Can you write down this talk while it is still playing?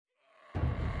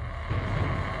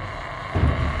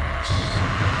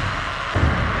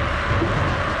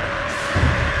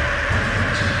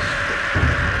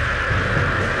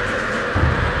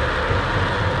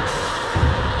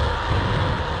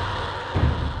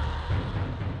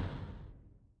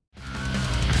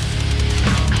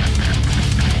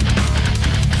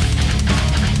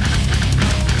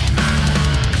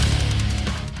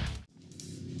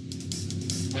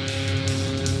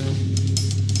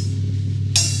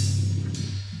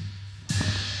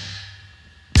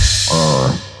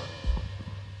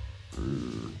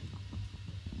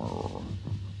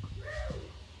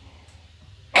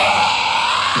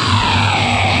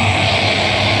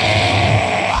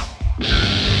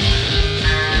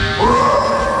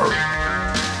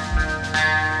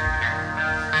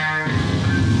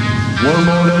We're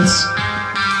Morduus.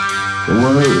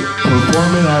 We're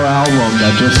performing our album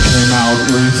that just came out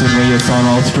recently. It's on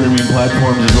all streaming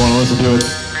platforms if you want to listen to it.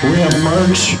 We have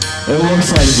merch. It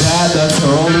looks like that. That's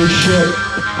our older shit.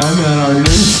 And then our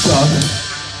new stuff.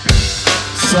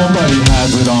 Somebody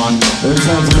has it on. It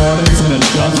says Morduus and it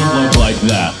doesn't look like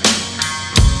that.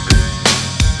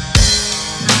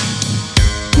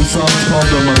 The song's called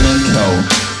The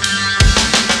Memento.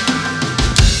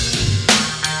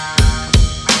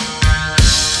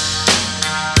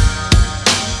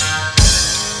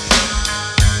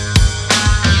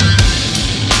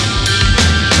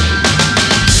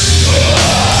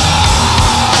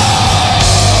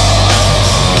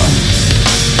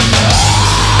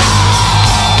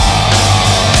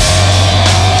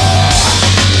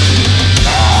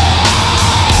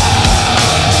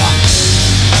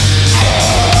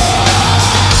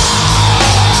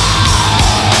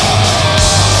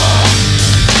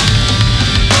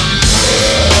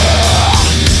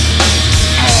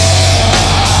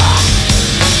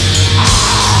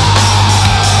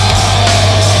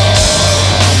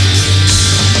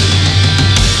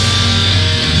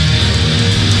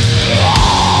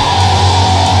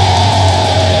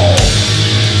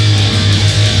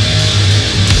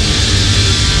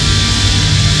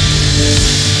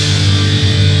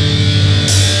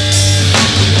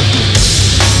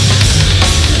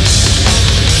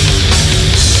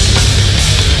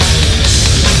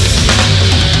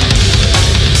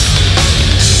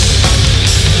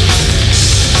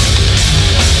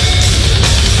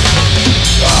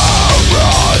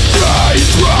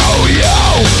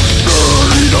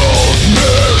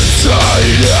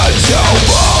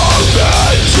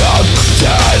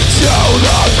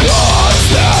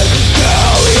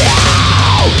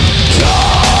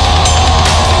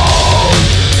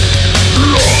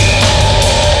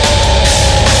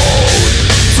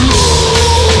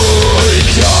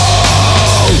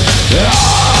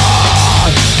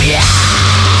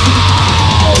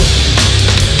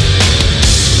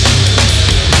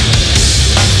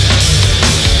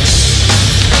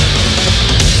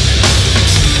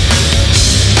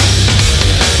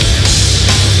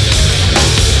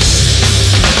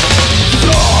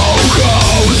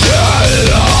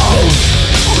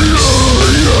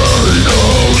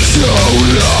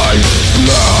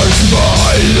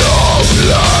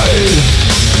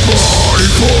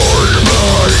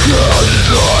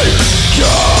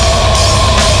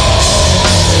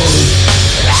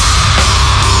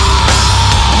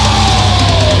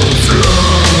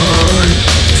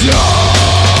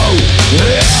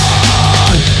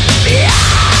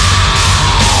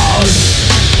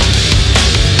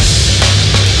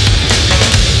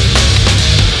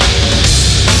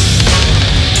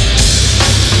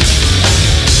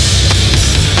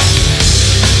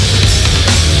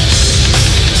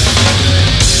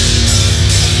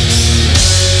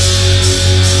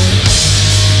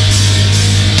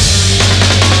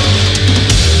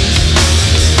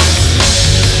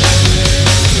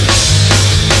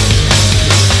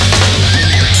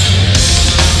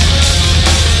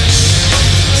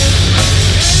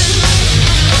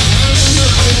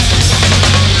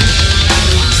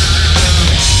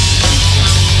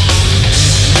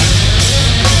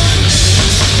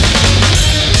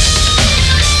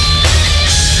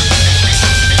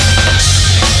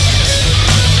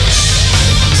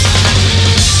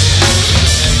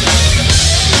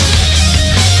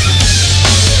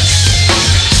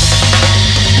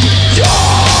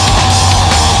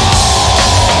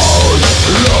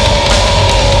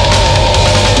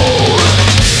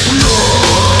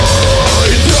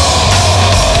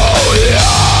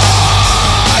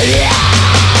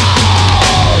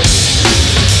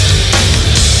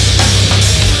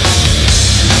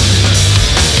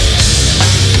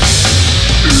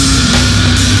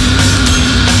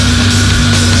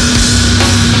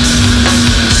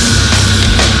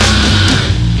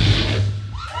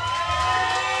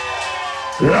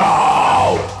 This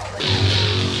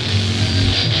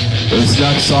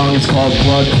next song is called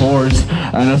Blood Pours,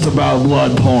 and it's about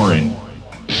blood pouring.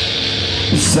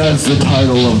 It says the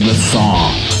title of the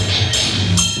song.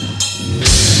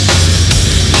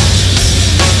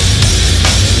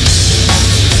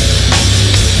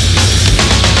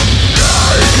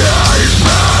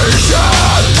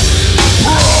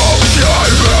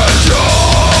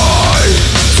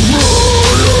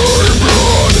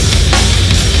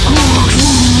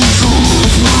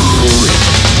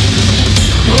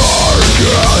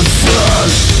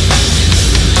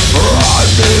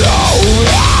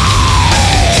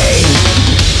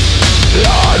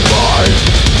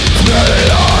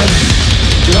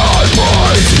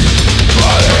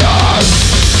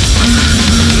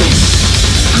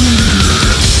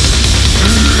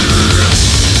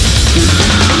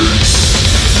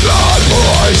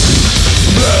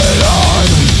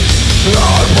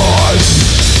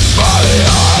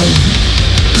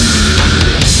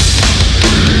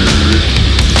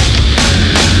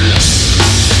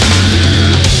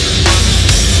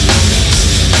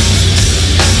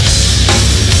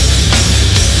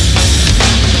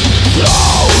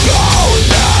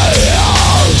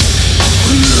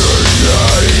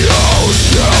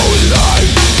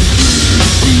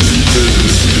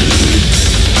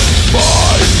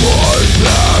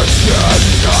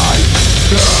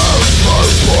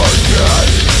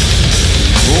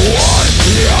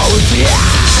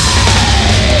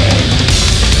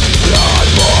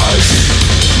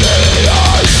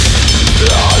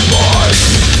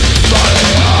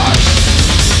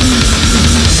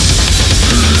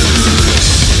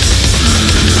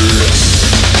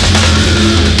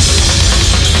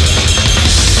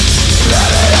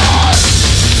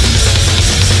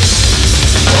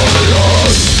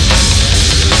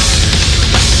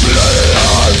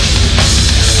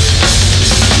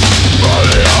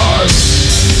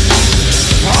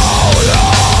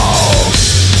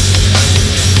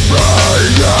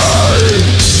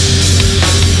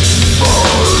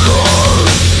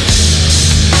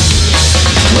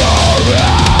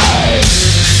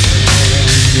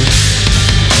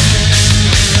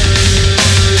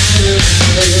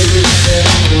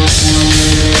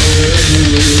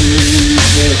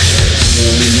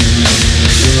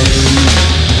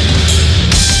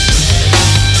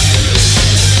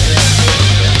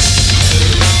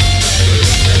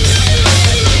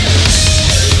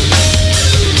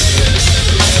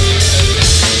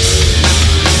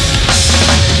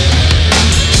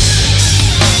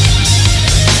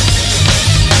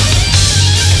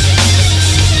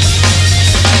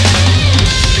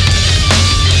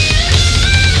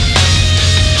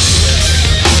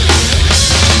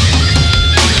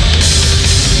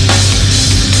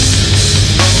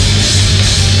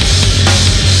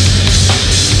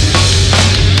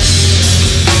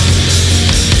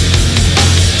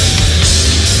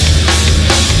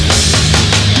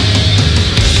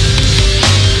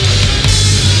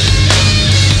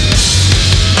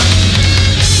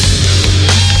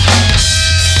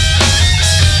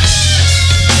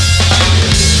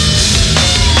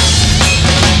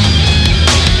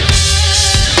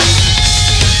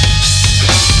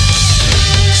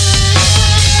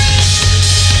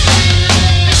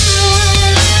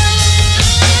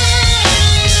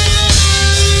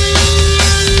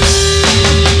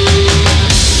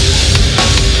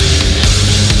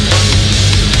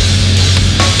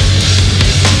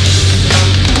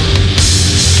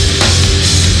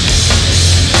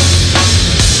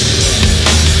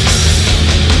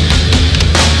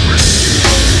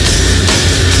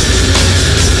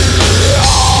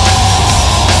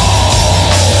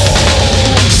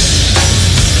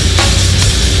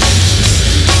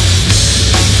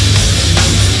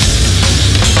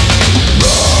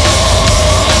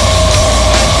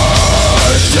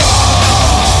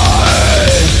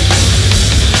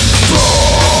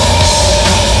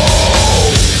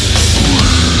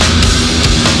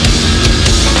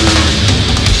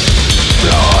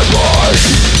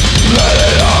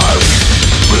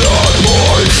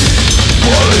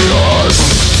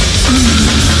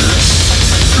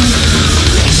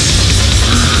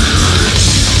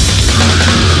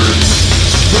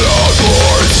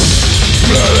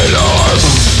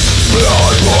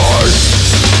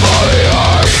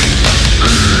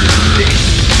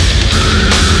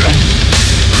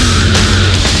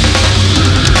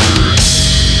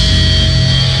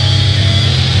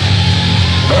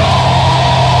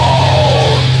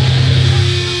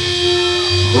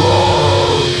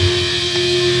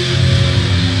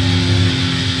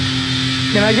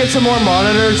 Can I get some more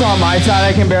monitors on my side?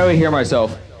 I can barely hear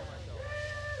myself.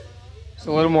 Just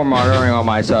a little more monitoring on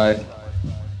my side.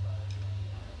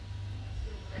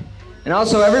 And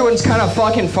also, everyone's kind of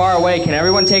fucking far away. Can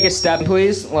everyone take a step,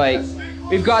 please? Like,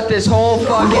 we've got this whole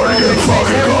fucking open space.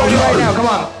 Everybody right now, come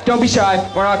on. Don't be shy.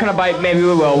 We're not gonna bite. Maybe we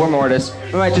will. We're Morduus.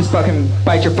 We might just fucking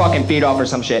bite your fucking feet off or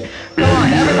some shit. Come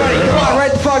on, everybody, come on,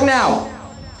 right the fuck now.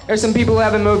 There's some people who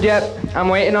haven't moved yet. I'm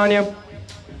waiting on you.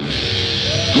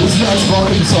 This next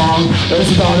fucking song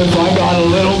is about if I got a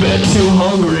little bit too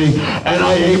hungry and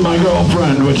I ate my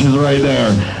girlfriend, which is right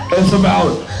there. It's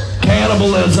about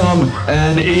cannibalism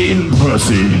and eating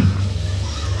pussy.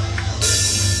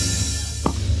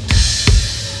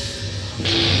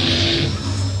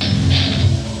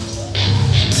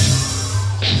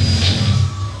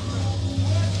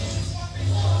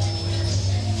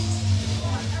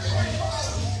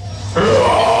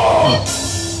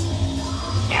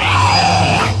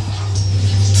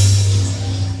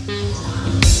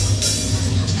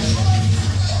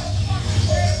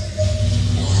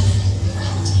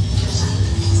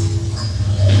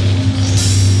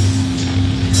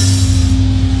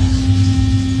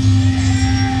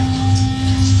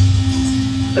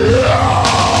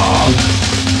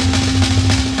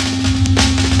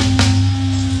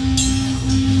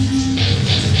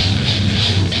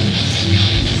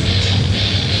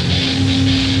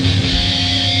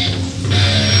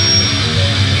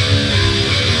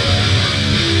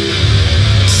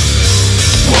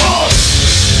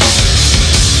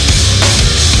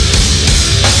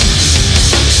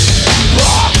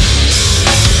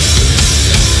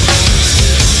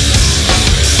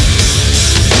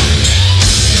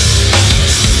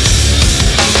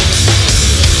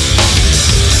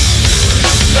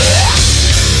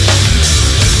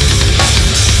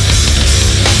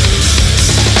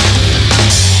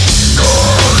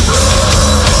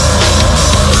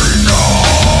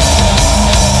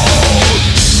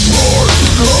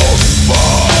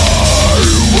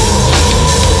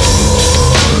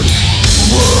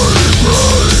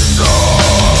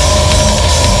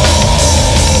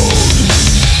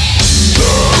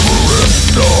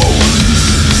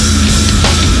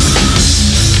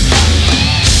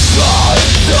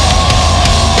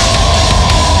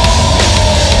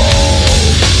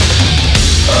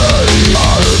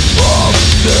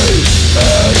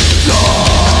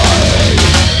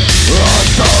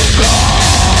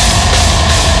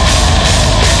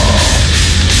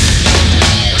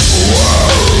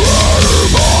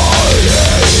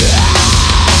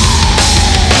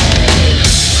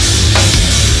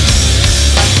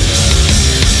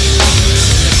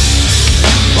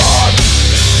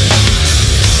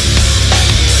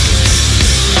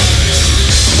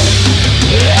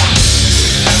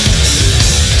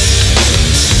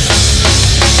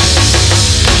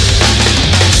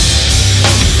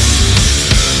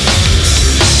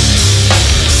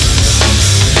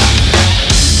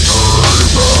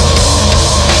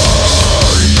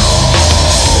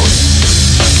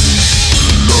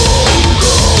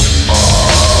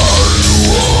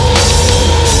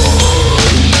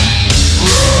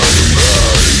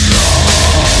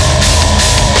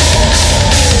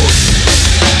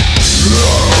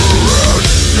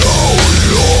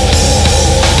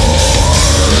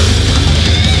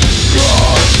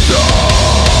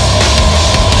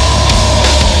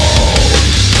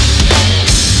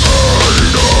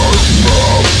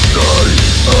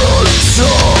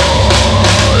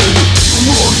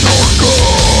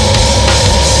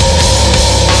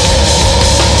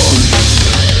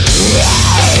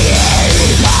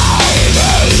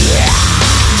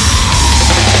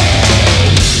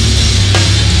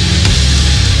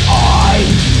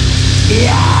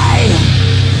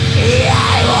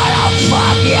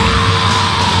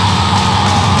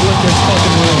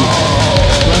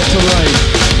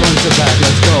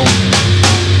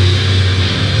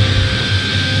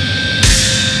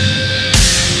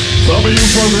 Some of you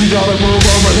fuckers gotta move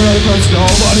over here cause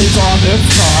nobody's on this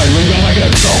side. We gotta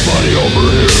get somebody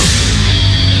over here.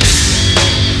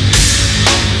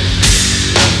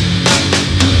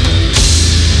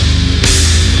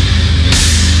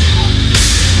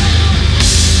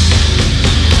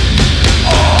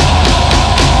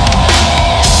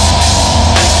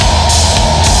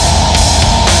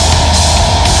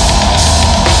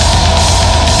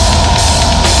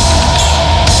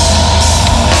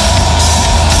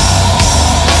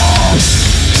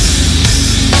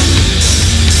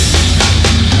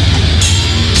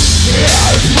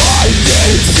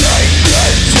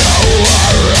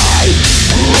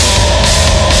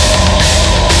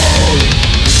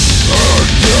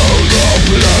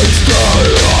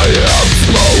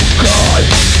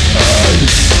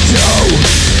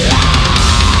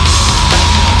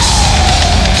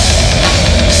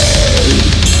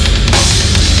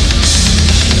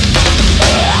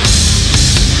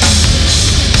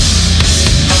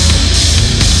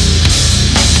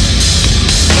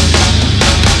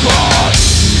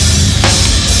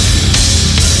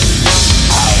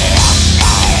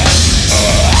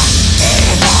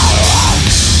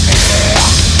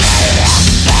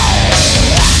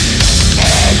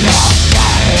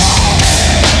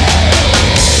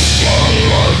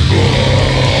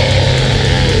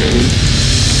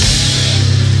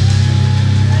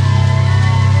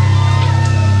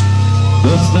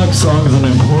 This next song is an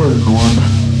important one.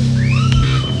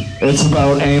 It's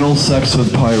about anal sex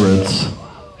with pirates.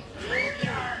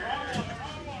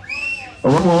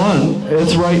 Wrong one.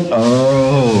 It's right.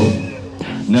 Oh.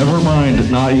 Never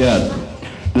mind. Not yet.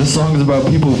 This song is about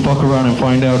people who fuck around and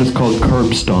find out. It's called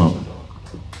Curb Stomp.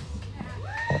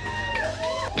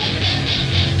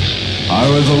 I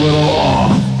was a little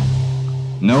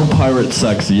off. No pirate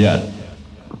sex yet.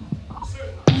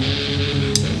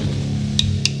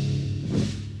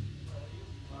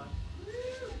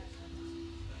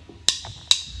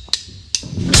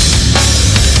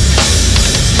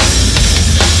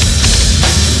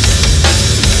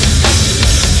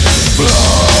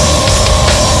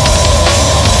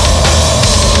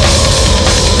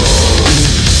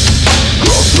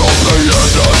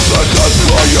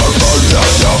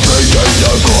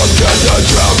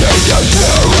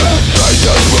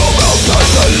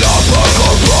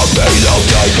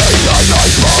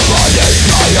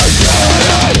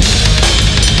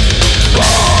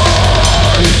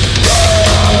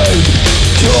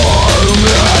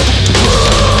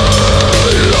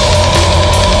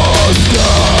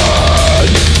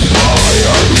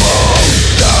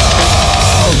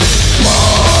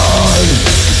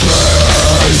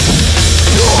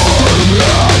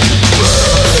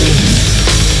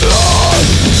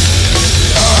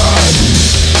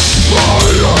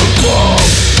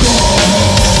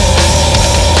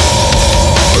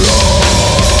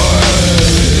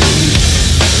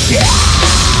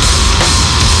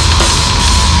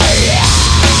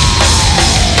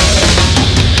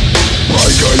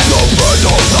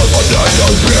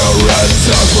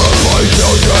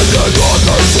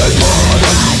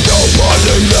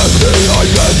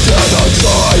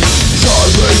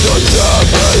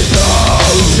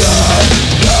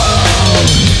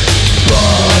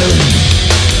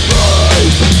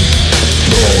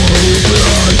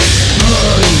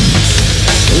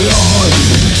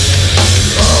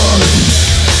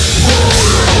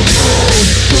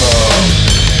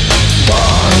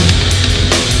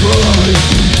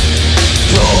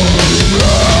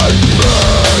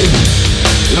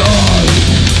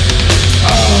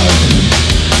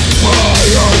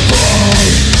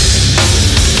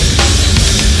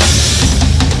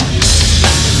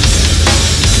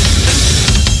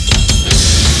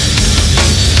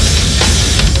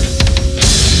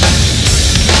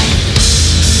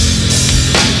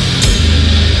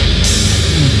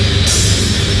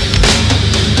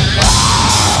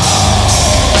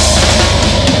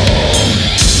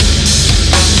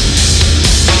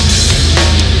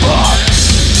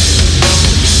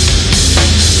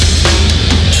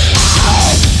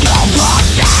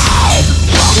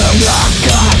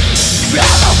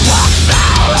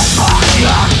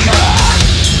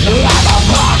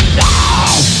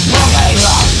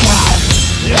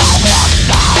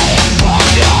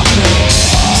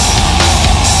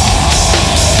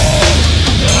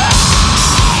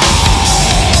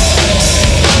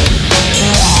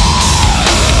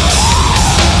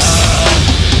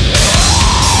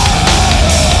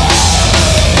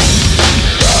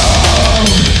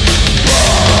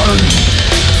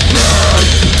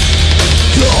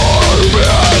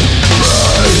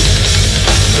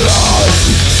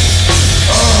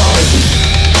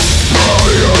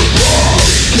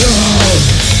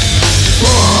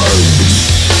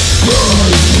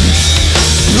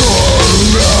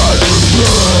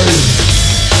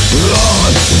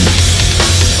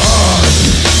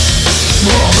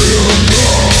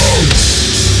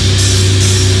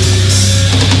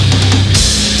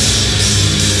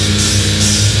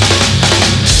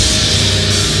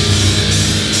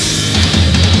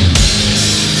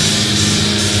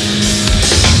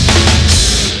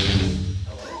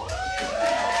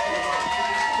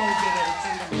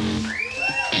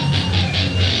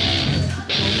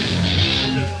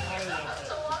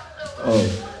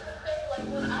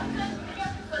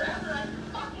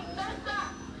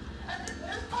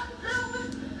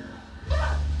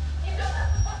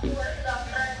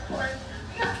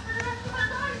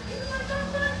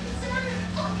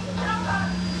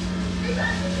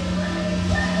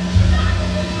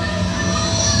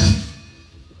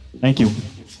 Thank you.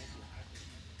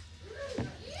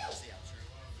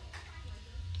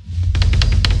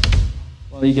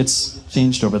 Well, he gets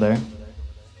changed over there.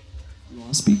 You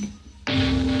want to speak?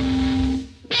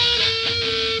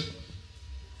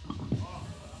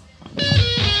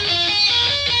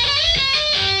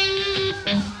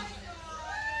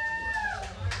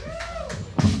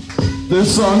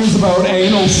 This song is about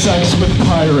anal sex with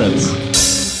pirates.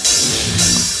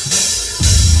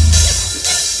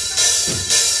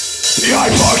 I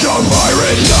fucked a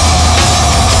pirate now.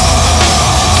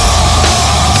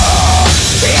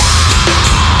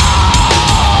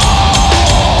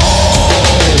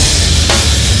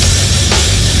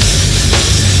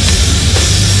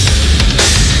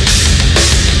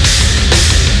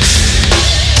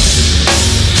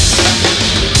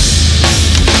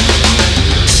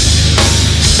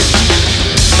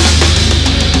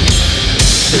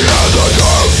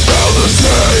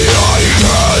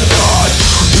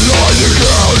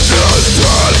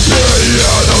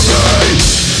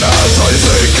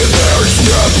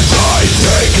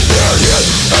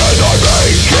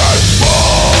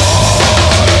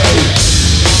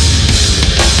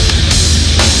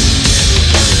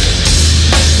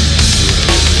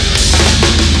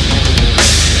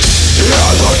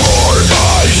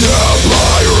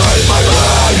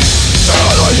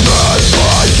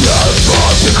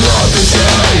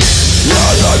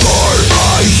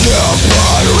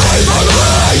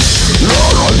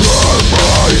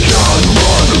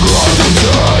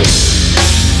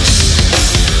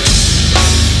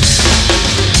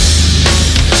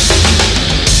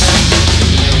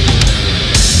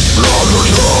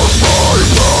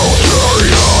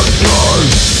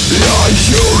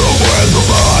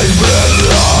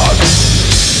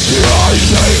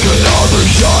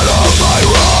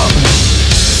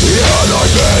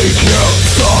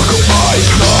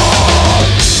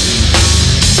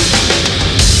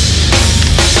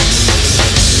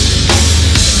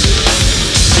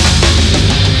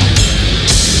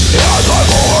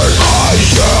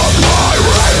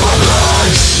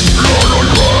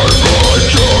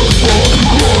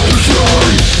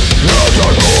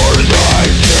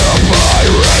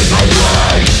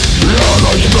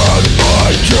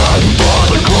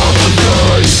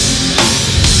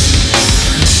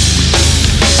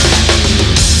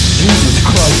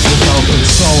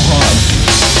 so hot.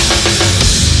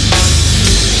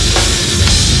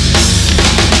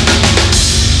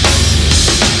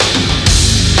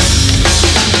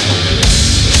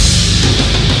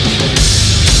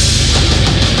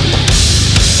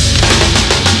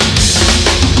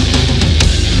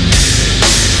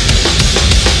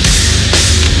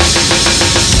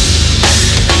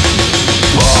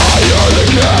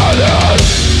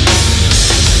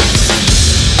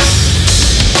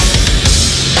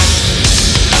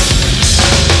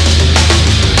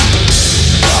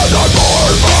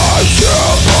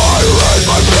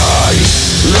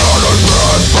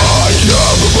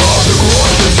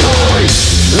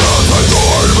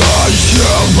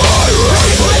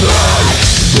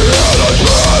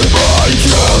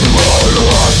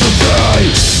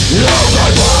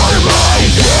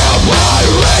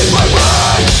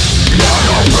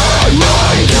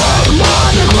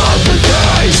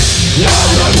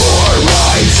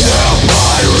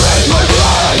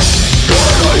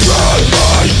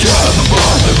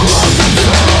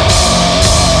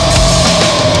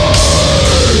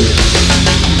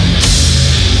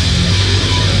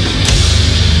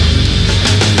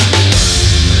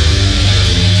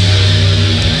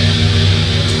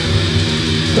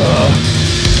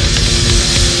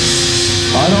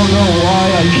 I don't know why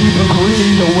I keep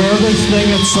agreeing to wear this thing,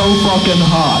 it's so fucking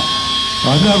hot.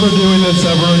 I'm never doing this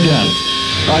ever again.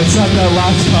 I said that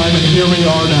last time and here we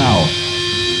are now.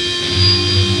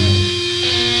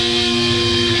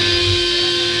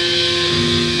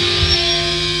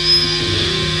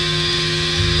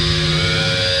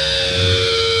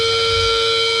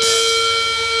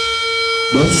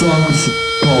 This song's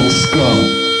called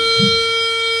Scum.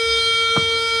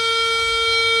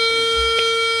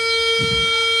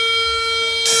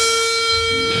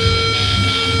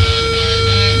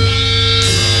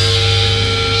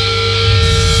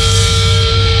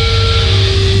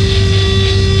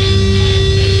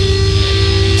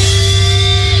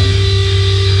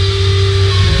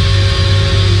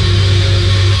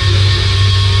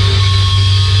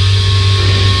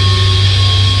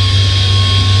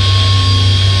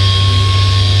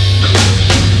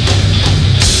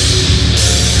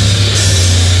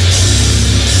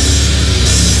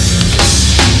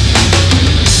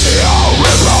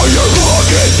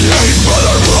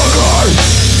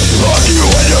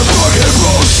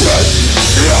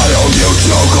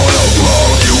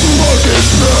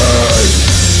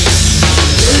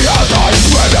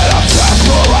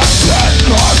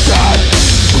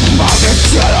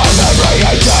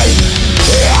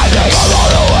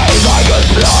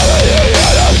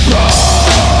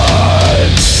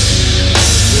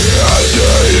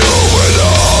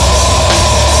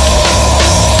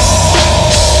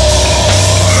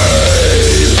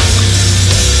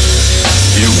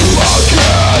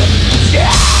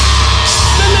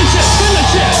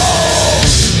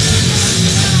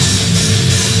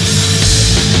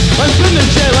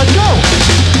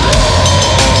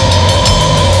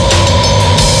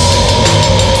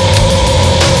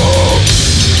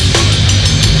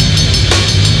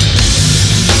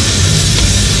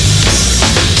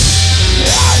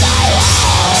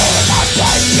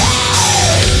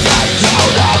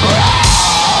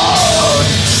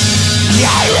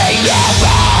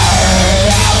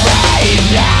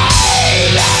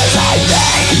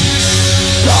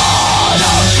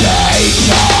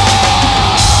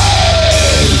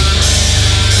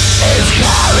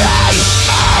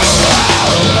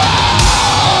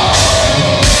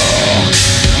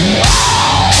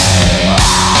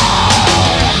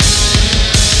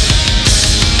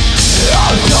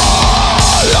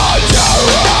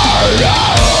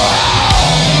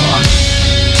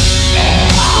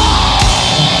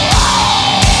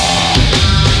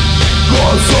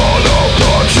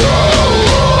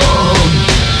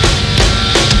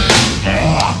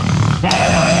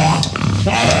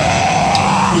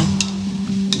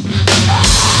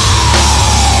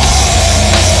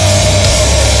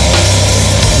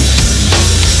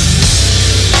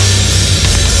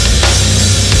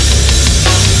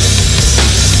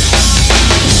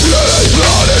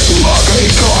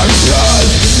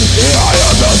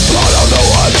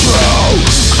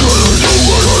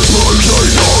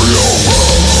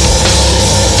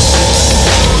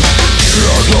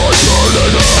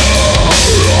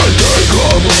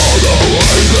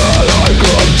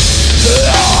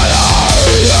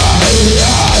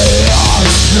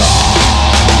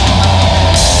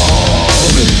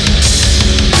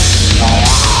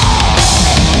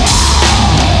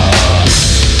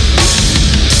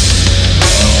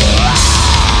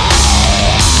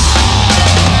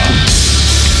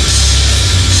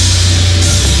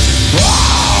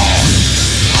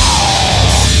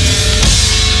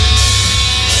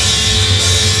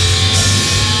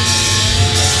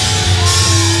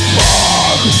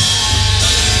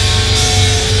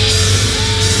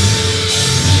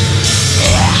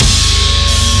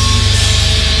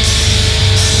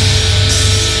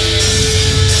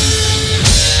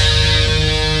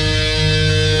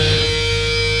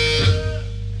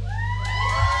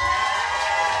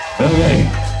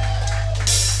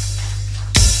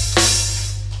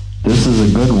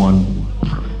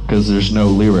 because there's no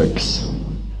lyrics.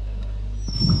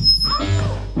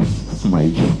 My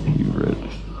favorite.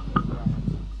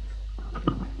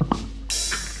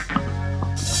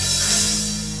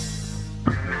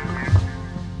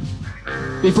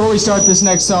 Before we start this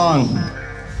next song,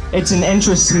 it's an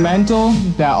instrumental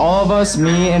that all of us,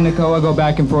 me and Nicola, go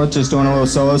back and forth just doing a little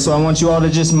solo, so I want you all to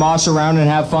just mosh around and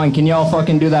have fun. Can y'all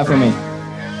fucking do that for me?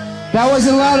 That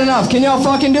wasn't loud enough. Can y'all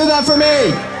fucking do that for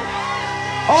me?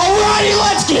 Alrighty,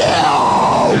 let's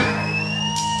go!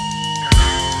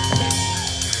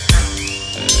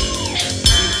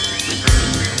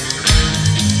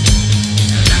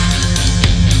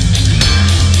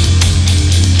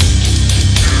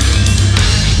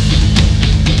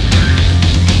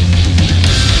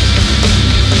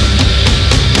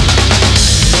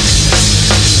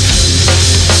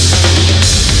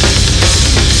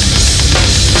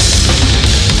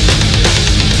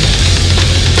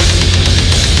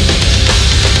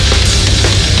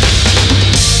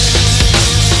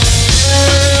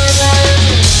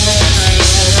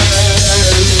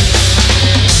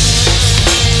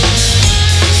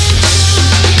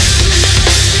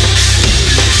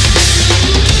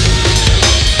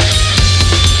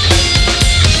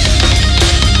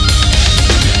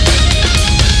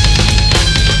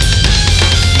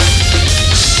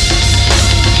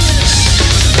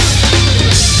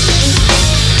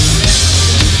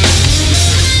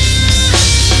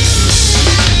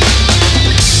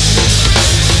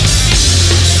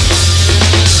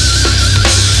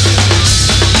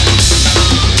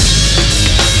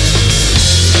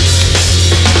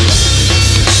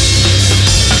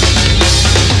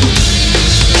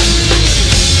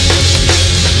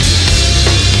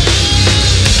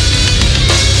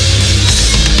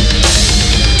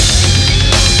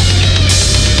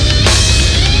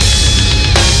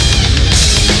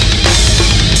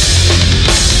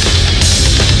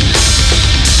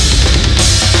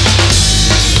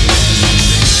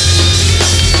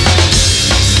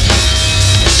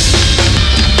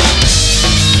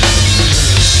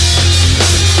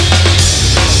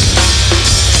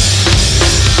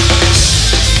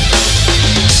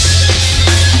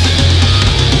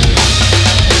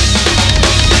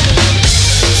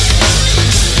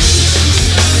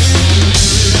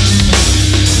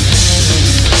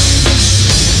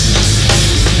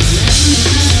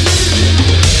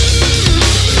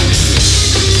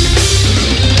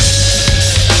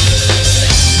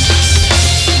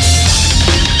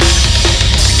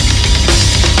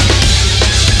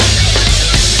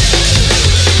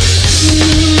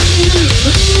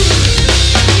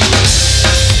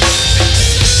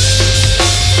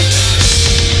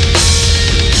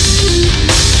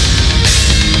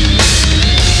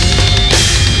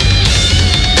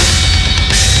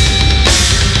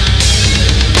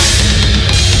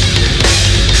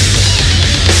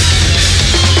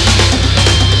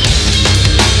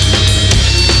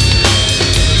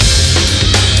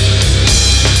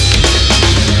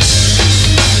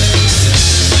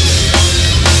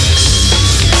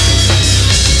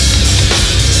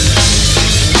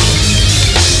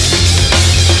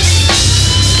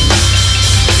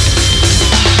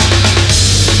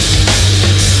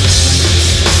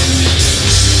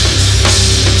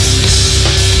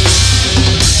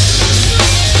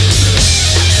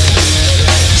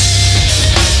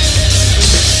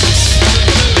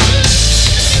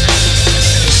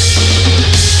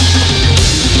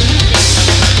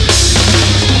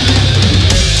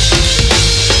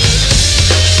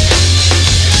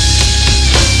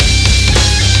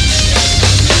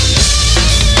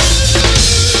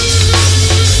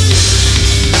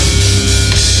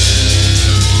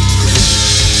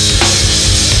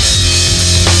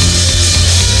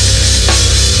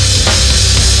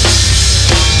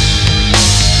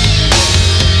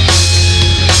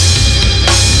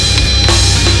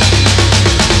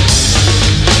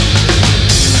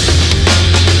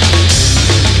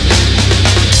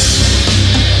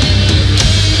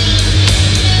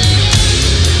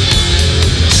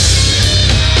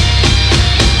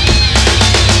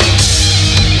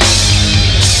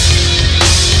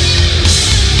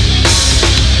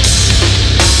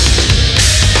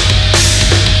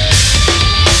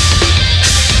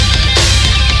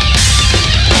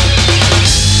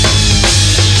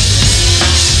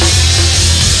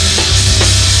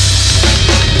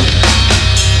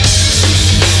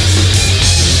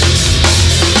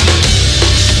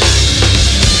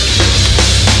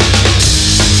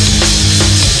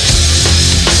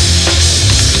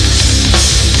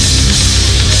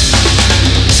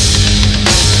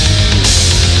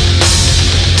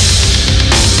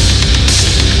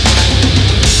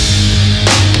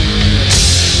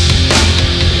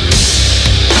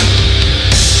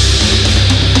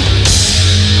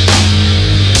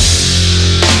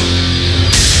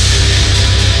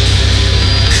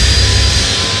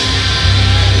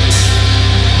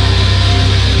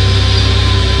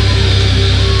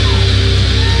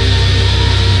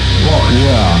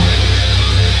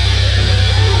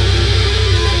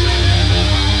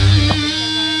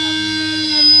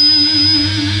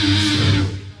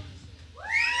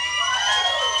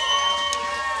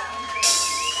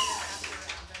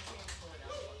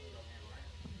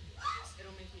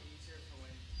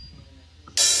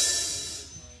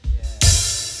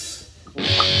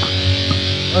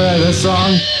 this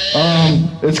song.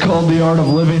 It's called The Art of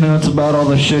Living, and it's about all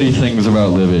the shitty things about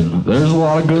living. There's a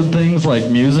lot of good things like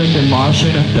music and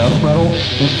moshing and death metal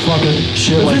and fucking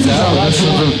shit like that, but this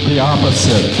is the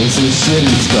opposite. This is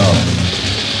shitty stuff.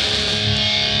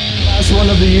 Last one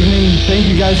of the evening. Thank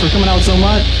you guys for coming out so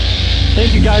much.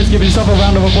 Thank you guys. Give yourself a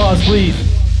round of applause, please.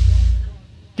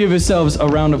 Give yourselves a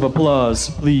round of applause,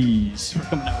 please, for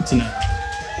coming out tonight.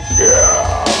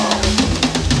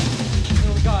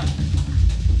 We got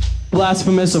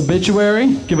Blasphemous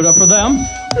Obituary. Give it up for them.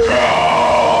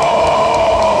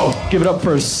 Give it up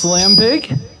for Slam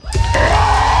Pig.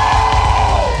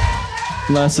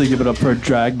 And lastly, give it up for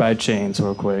Drag by Chains,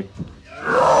 real quick.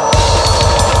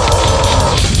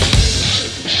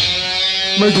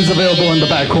 Merch is available in the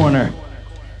back corner.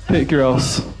 Pick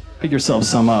yourself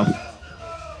some up.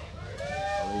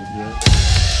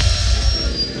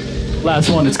 Last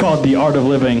one, it's called The Art of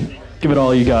Living. Give it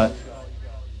all you got.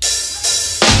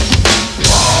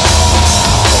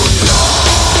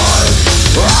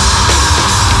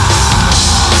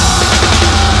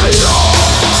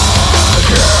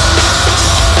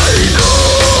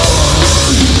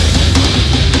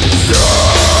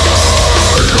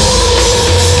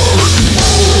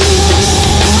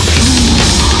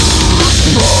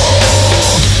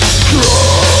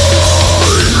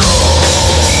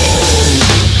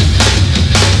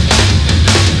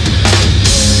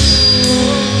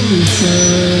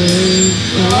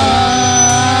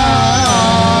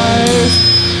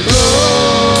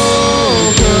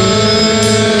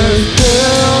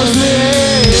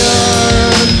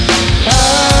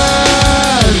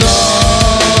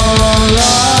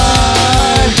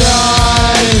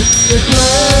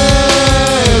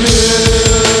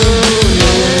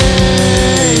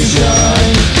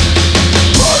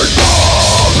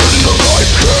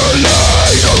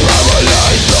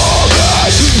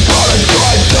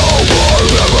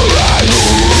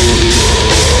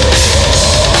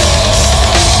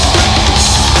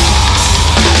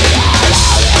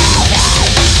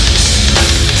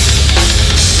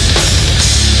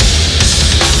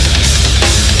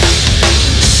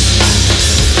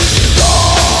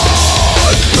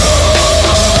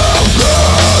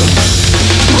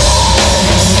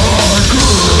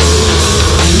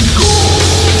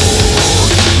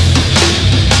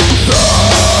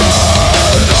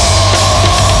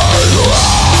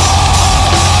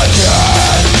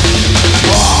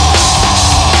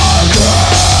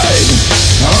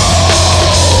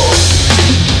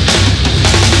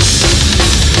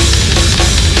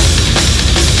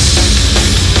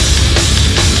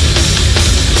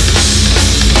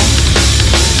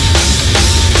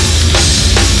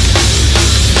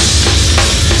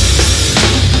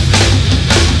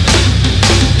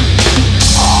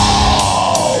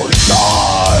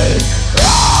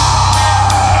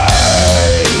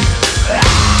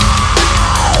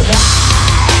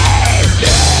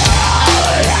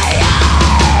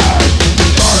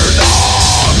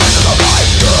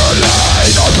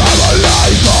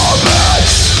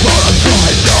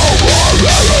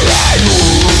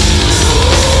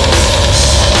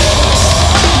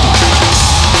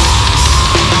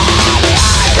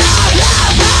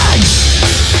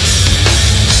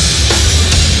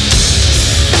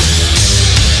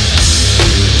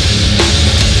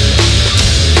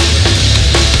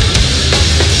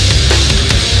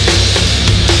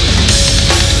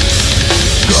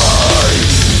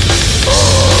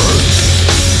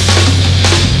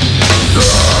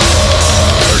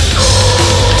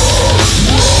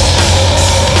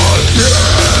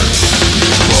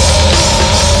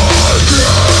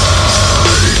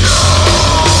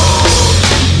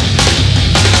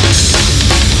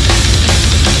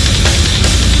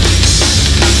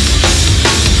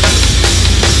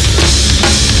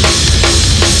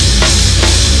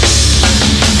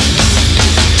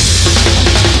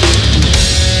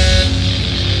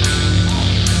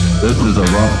 This is a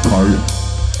rough part.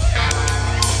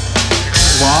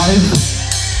 Live?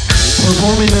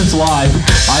 Performing this live,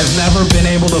 I've never been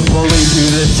able to fully do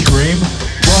this scream,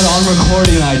 but on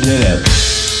recording I did it.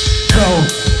 So,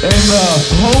 in the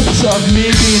hopes of me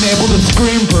being able to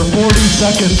scream for 40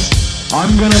 seconds,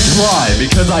 I'm gonna try,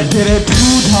 because I did it 2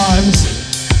 times,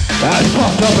 and I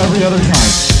fucked up every other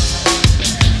time.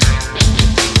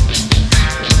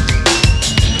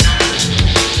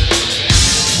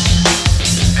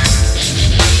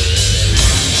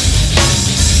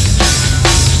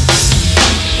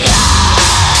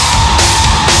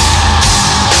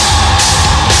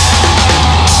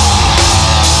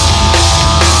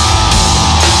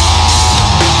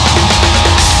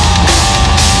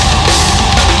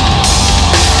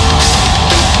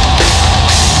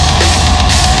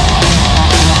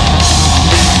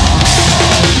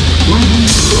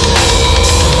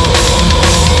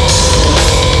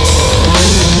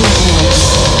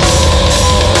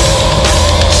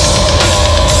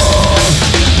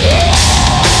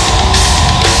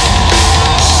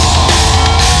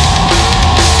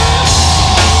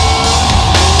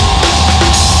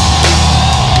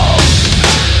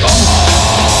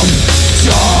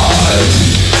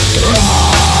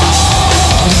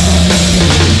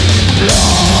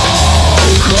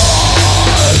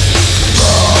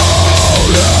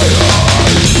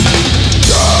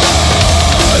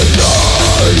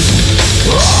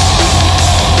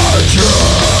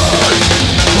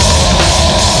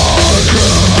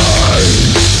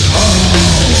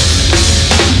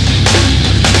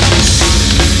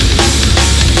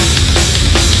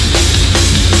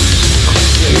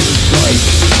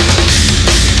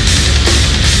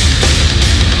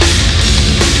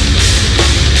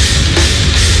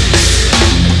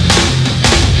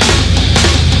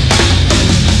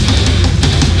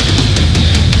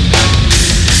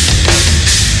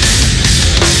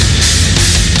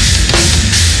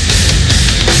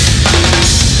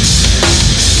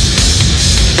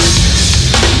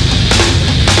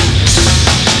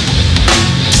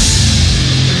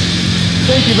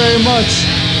 very much.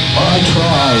 I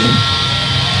tried.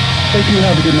 Thank you.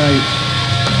 Have a good night.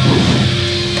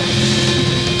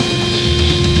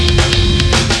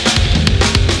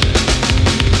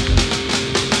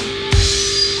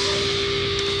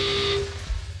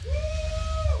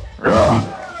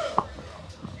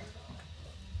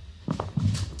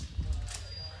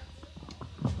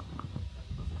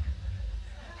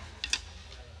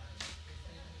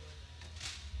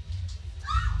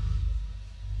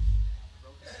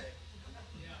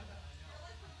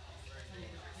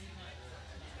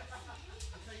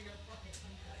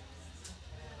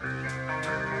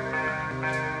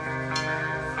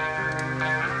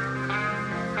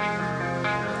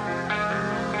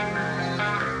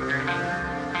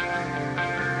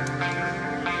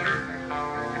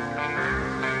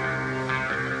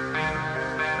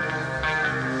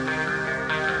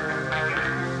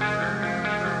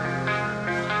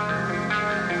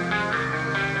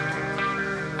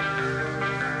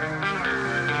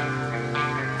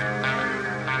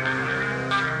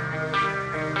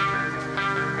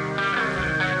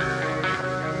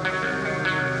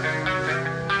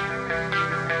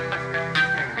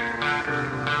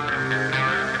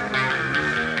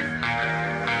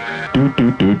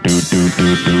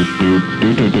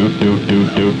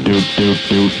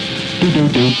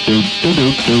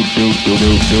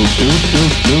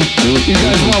 You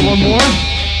guys want one more?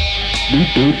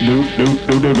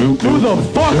 Who the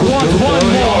fuck wants one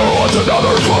more? What's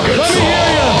another fucking Let me hear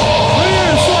ya! Let me hear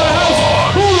ya, Slaughterhouse!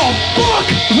 Who the fuck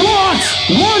wants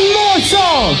one more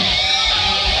song?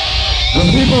 The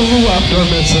people who left are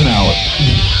missing out.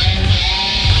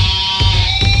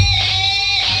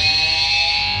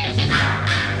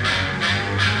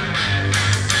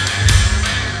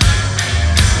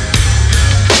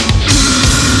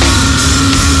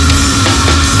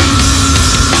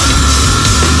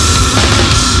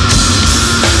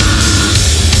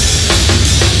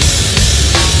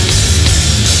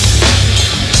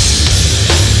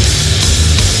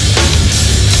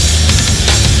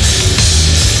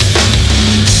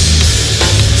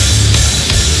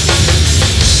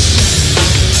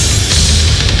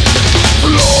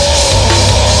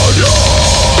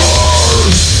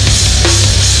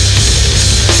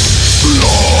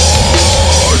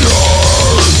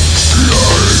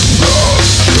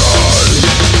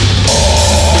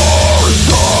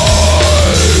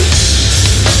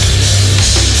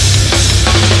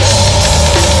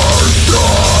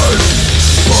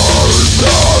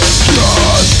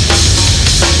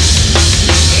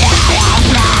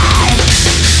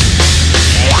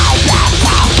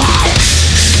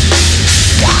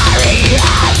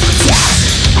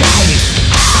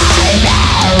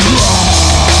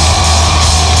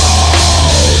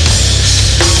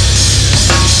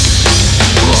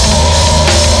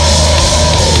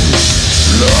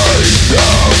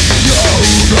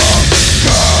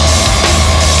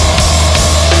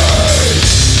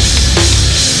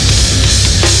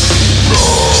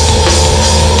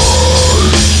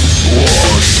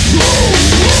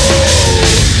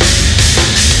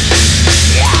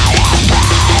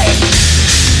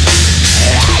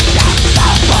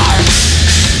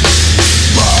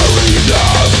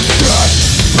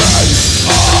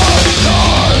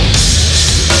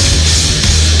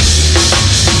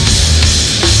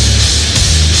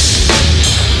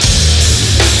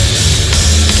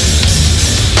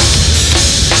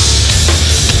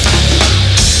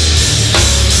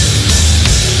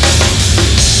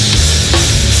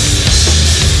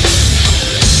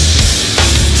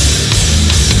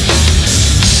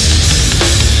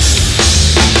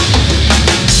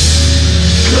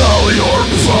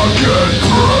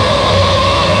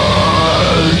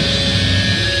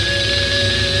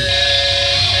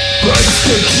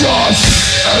 Josh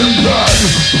and Ben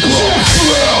from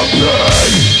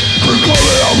Ramping for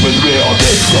coming up with me on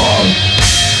this song.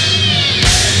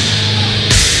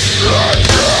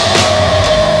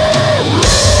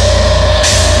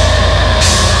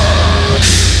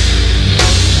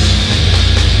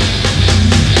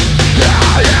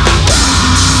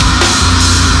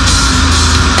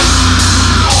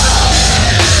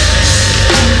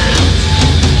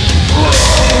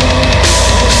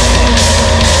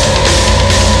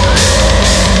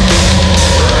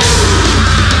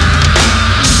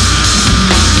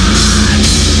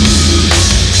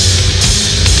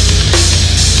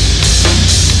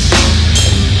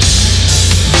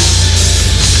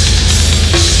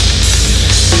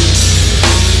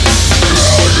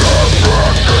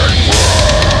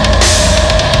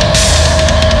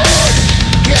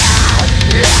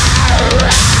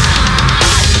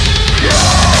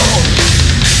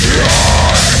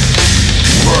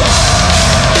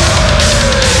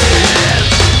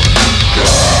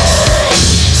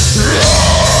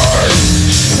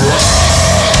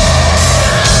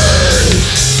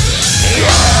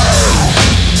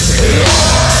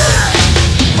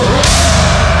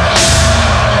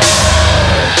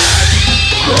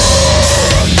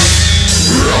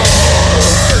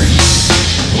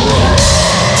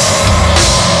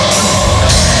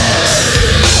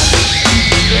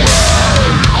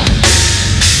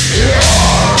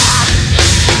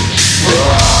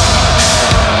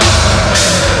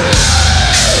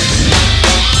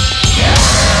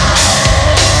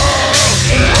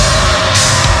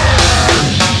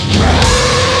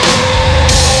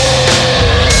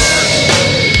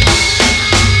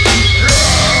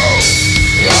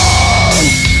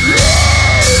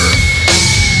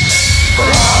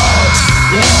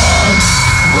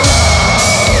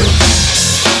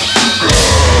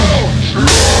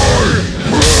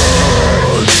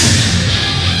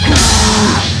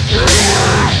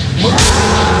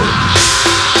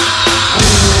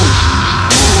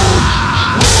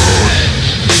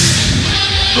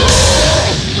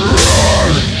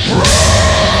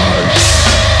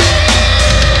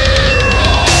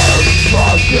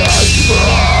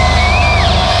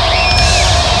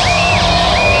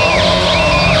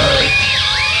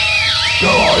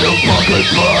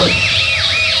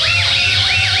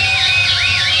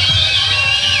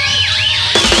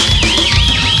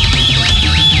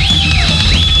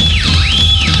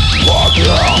 Fuck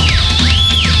yeah!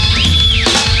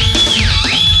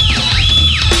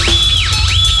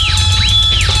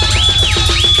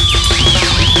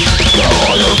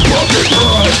 Now you're fucking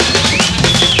right!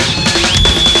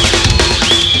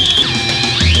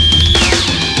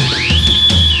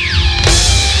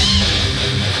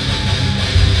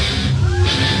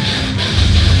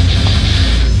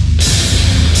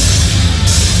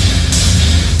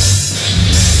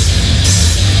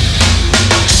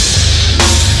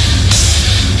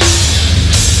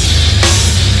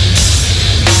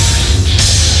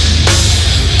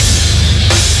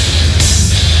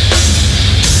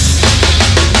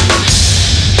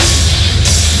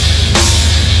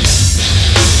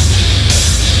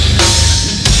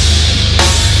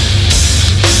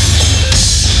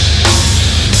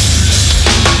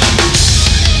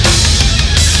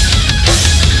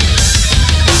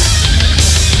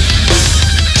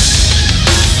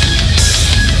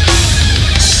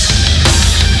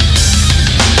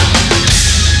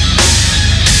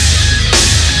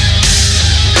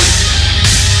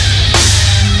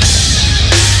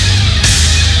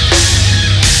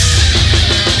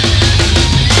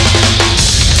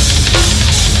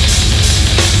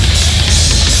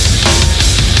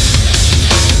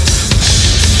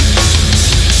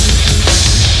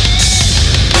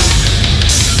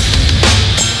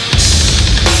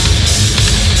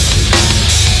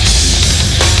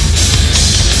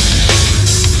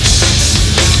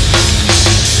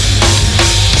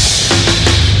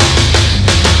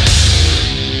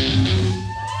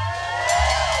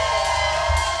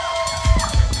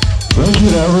 Thank you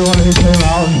to everyone who came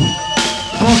out.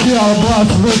 Fuck you out of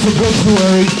Blasphemous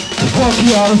Obituary. Fuck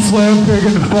you out of Slam Pig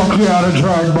and fuck you out of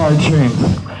Drag by Chains.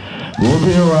 We'll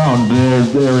be around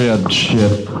the area and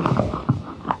shit.